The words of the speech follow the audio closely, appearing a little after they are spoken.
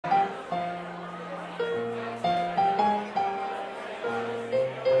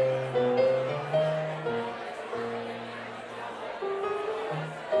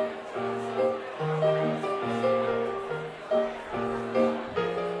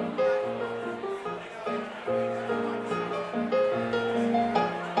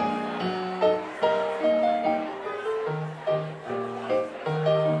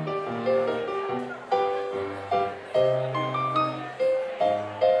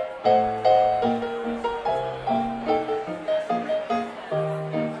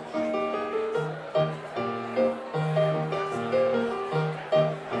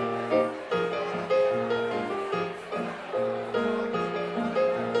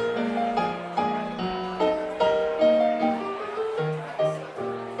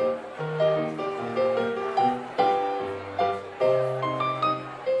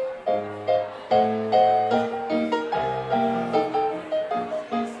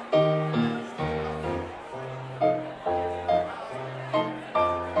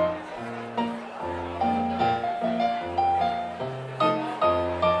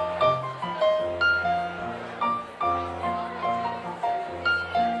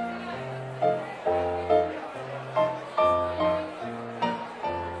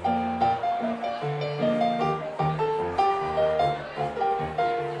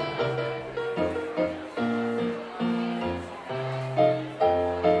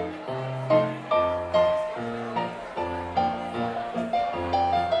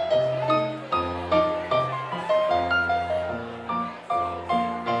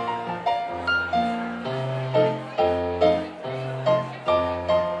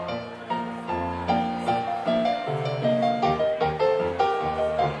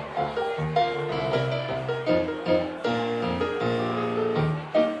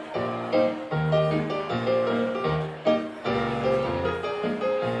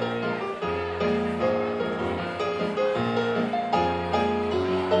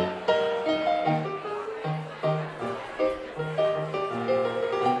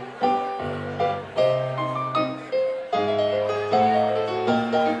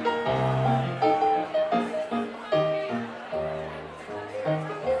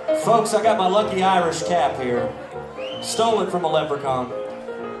Folks, I got my lucky Irish cap here. Stole it from a leprechaun.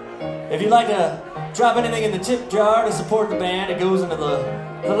 If you'd like to drop anything in the tip jar to support the band, it goes into the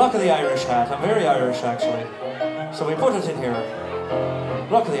luck of the Irish hat. I'm very Irish, actually. So we put it in here.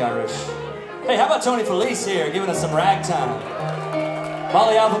 Luck of the Irish. Hey, how about Tony Felice here, giving us some ragtime? While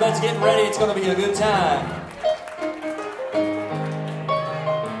the alphabet's getting ready, it's going to be a good time.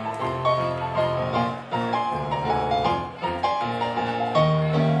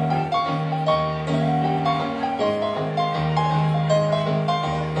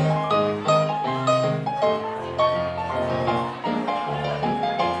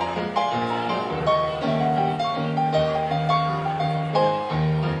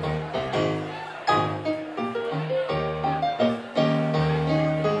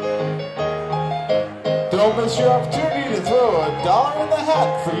 Don't miss your opportunity to throw $1 in the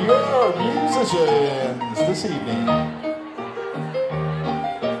hat for your musicians this evening.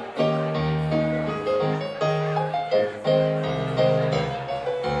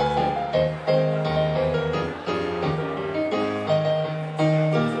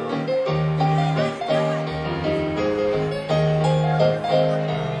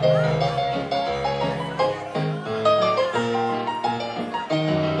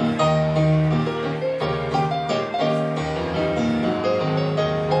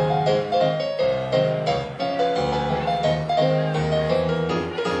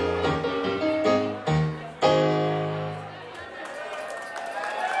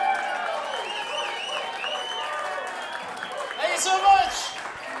 Thank you so much.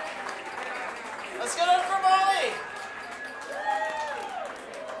 Let's get it up for